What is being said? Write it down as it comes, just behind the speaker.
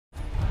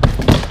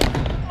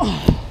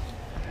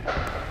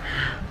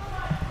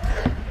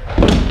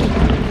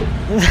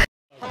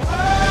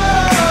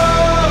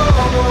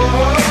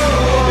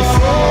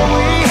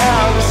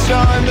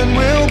Then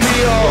we'll be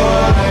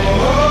alright.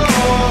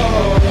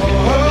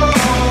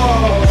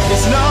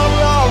 It's not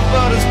love,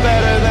 but it's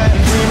better than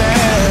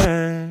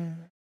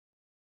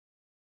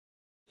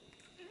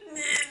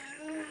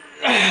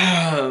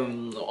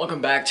dreaming.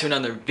 Welcome back to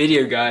another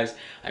video, guys.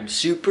 I'm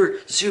super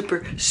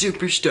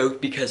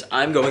stoked because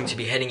I'm going to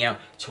be heading out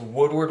to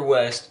Woodward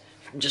West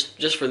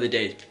just for the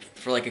day,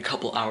 for like a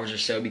couple hours or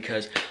so,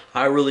 because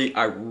I really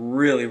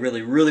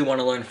want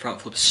to learn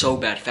front flips so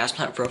bad. Fast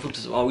plant front flips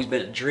has always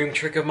been a dream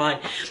trick of mine.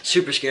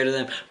 Super scared of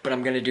them, but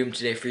I'm gonna do them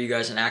today for you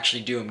guys and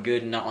actually do them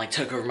good and not like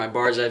tuck over my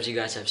bars as you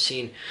guys have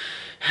seen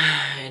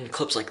in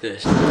clips like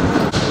this.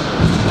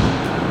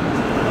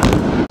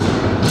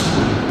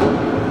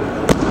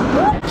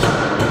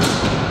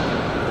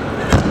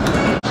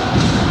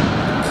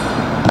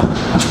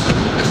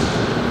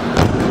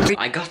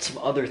 I got some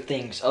other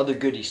things, other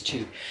goodies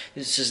too.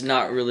 This is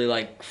not really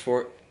like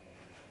for...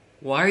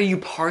 Why are you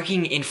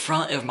parking in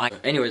front of my...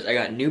 Anyways, I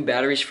got new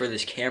batteries for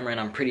this camera and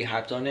I'm pretty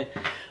hyped on it.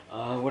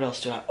 What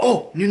else do I...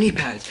 Oh, new knee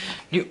pads.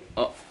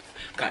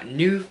 Got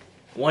new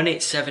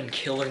 187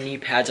 killer knee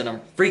pads and I'm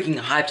freaking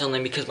hyped on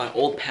them because my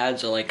old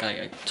pads are like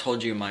I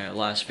told you in my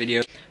last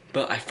video.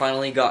 But I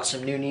finally got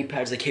some new knee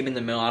pads. They came in the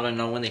mail. I don't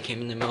know when they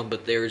came in the mail,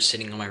 but they were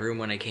sitting in my room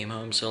when I came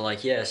home. So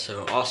like, yeah,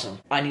 so awesome.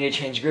 I need to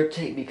change grip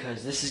tape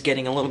because this is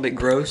getting a little bit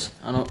gross.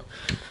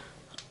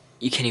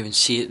 You can't even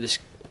see it.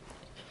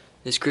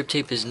 This grip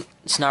tape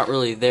it's not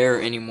really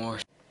there anymore.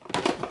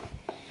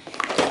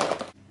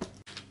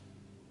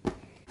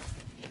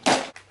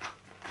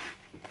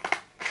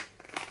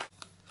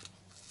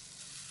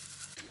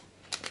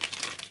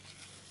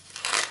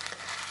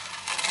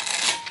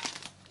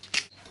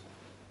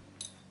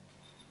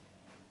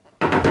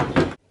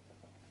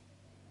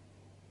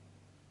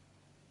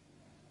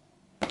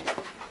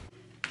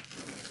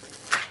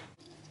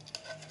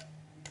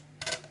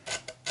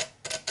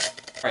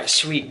 Alright,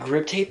 sweet.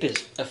 Grip tape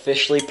is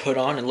officially put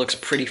on. It looks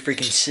pretty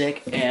freaking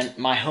sick. And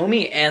my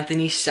homie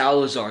Anthony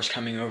Salazar is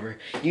coming over.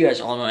 You guys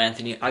all know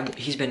Anthony.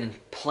 He's been in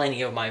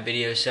plenty of my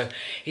videos, so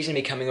he's going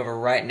to be coming over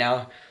right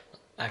now.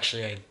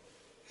 Actually,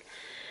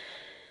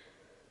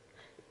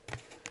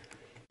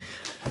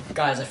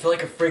 Guys, I feel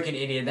like a freaking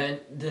idiot.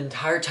 The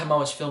entire time I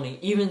was filming,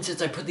 even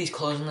since I put these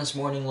clothes on this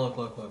morning, look.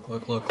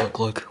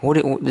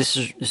 This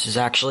is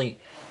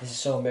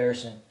so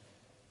embarrassing.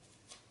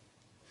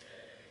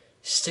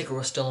 Sticker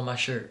was still on my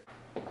shirt.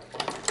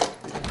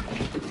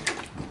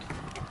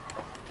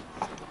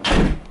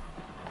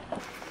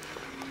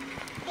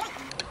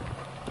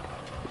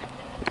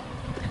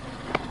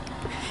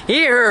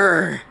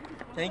 Here!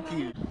 Thank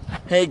you.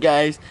 Hey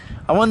guys,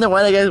 I wonder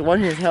why the guys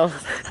want his house.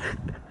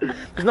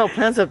 There's no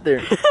plants up there.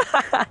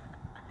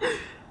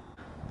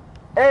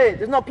 Hey,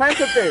 there's no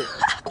plants up there.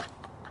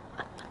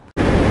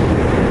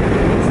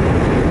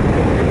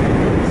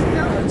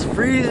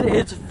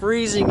 It's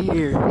freezing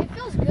here. It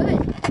feels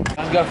good.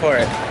 Let's go for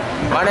it.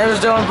 My name is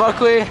Dylan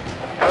Buckley.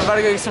 I'm about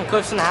to go get some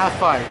clips and have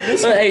fun.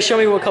 Hey, show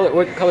me what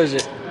color is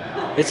it?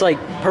 It's like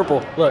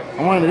purple. Look.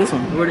 I wanted this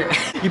one.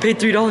 You paid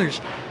 $3.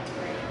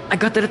 I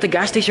got that at the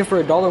gas station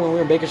for $1 when we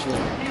were in Bakersfield.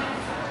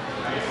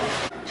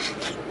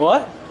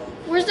 What?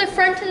 Where's the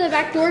front to the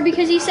back door?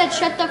 Because he said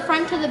shut the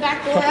front to the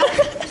back door up.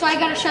 So I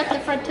gotta shut the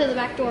front to the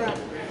back door up.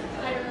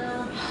 I don't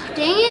know.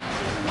 Dang it.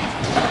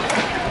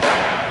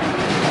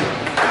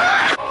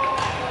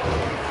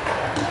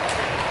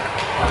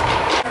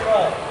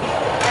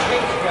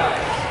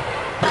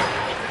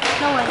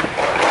 No way.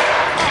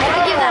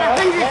 I give that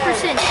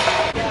 100%.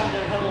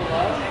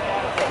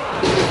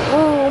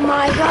 Oh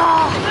my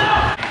god.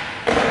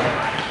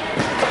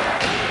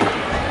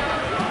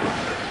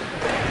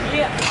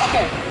 Yeah,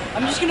 okay.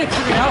 I'm just gonna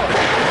cut it out.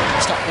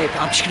 Stop, babe.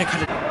 I'm just gonna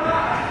cut it.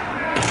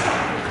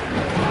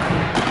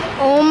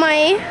 Oh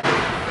my.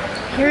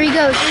 Here he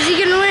goes. Is he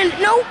gonna win?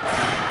 Nope.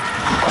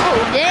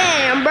 Oh,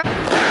 damn, bro.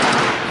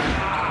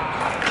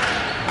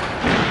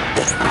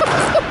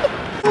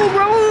 Oh,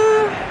 bro.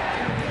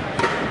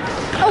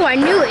 Oh, I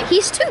knew it.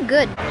 He's too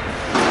good.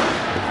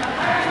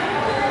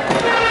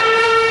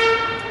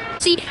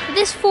 See,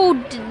 this fool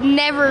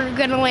never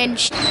gonna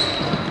land.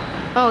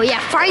 Oh, yeah,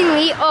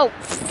 finally. Oh,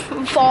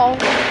 fall.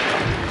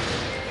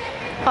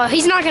 Oh,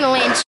 he's not gonna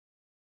land.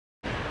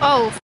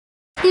 Oh,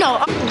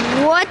 no.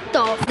 What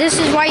the? This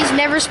is why he's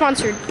never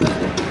sponsored.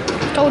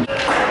 Told you.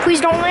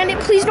 Please don't land it.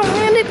 Please don't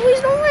land it. Please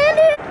don't land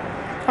it.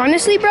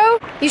 Honestly, bro,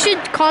 you should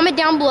comment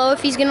down below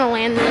if he's gonna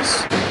land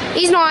this.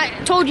 He's not.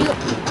 Told you.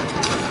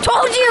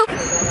 Told you.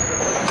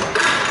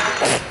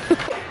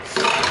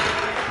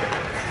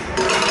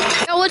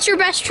 Yo, what's your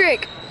best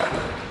trick?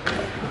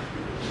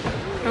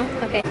 Oh,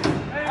 okay.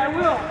 I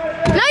will.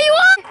 No, you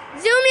won't.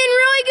 Zoom in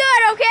really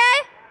good, okay?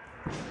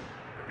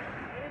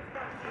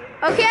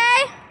 Okay?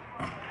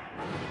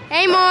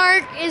 Hey,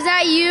 Mark, is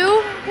that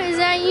you? Is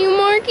that you,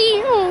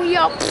 Marky? Oh,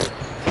 yeah.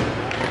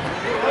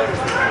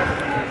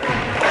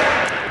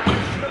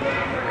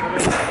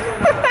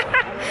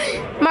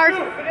 Mark,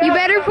 You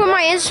better put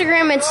my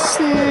Instagram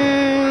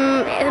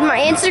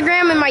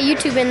and my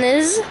YouTube in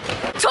this.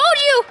 Told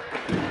you!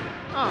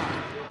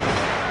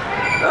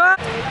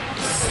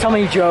 Tell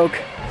me a joke.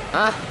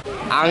 Huh?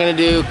 I'm gonna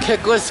do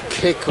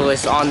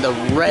kickless on the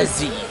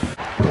resi.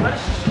 I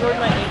just destroyed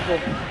my ankle.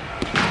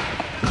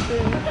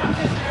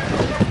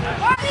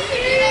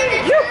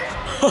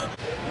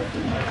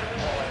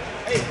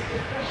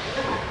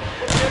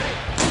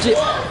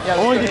 Yeah, I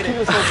want to do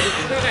kickless.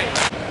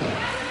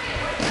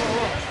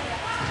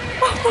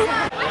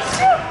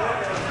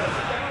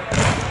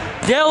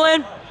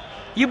 Dylan,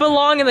 you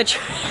belong in the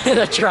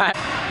trap.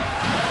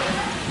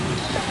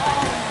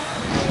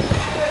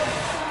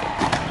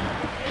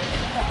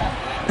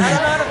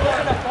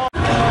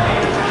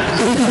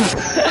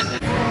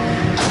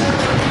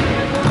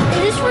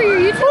 Is this for your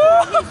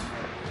YouTube?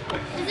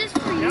 Is this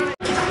for you?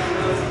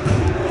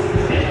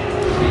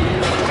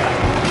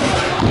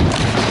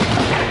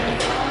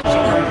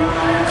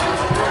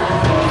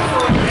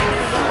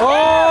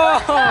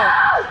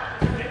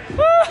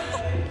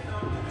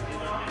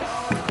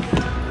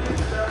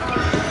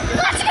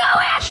 Let's go,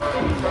 Ash!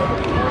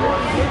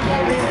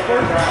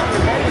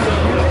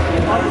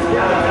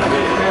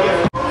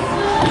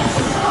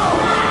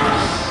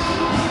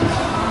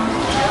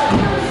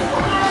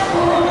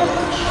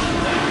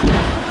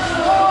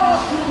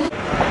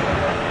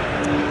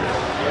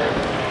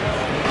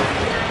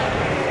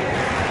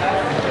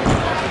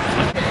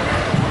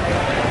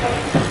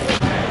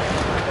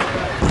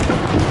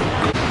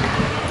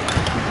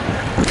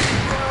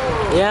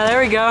 Yeah, there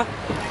we go.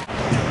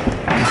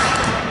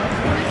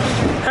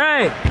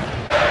 Hey!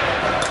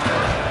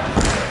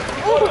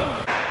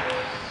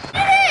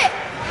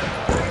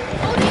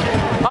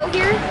 Go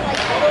here, like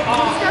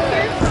stuff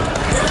here.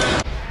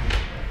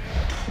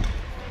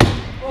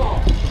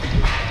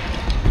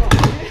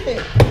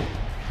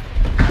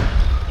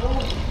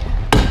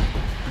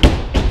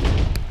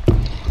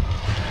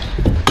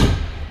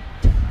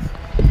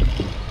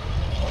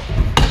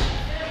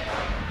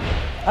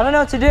 I don't know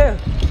what to do.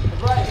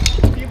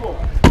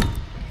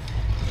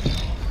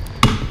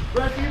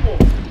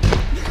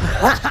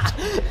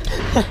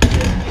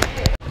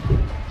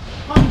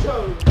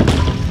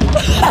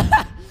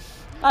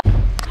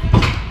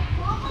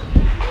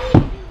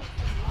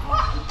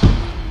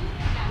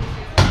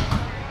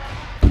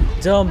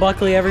 Dylan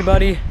Buckley,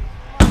 everybody.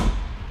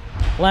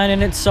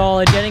 Landing it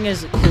solid, getting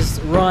his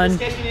run.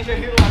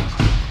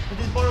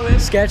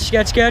 Sketch.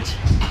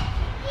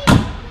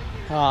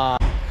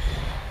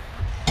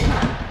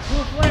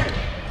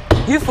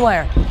 You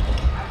flare.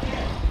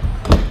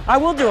 I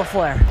will do a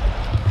flare.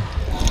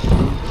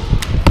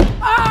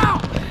 Ow!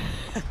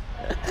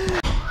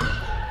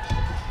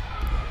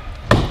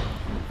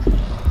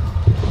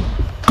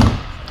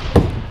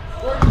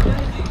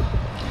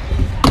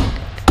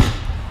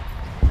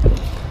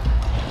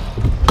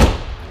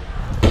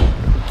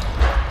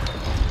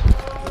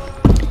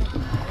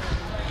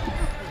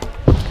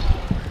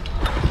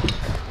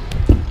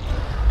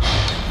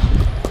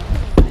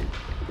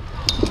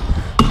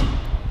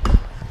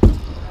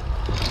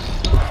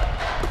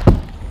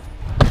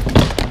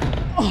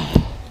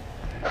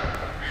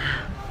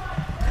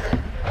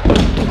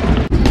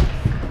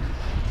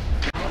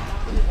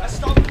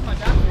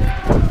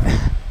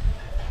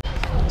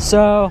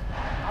 So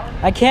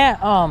I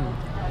can't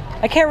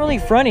really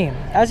front him.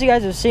 As you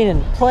guys have seen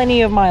in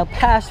plenty of my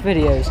past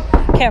videos,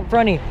 can't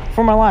front him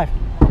for my life.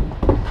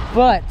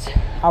 But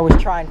I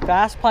was trying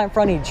fast plant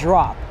fronty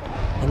drop,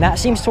 and that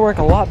seems to work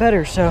a lot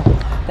better. So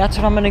that's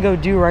what I'm gonna go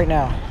do right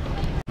now.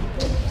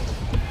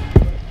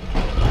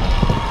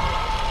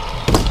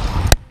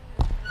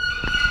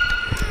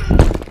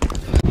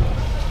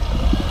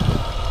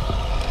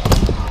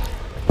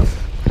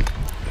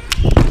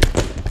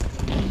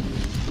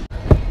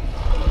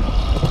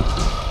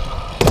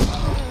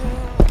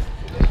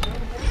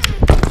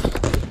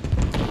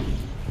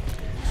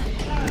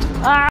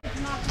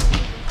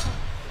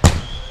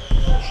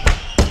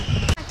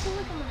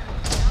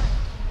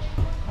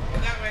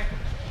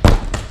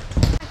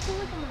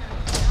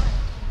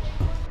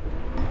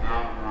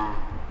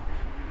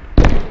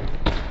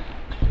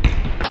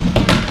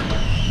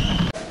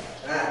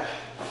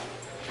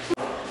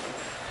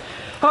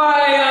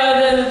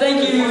 Hi,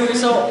 thank you.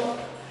 So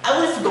I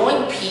was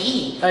going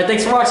pee. Alright,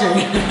 thanks for watching.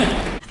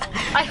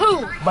 By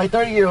who? By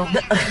 30-year-old.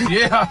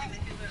 Yeah,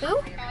 Who?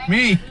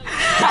 me.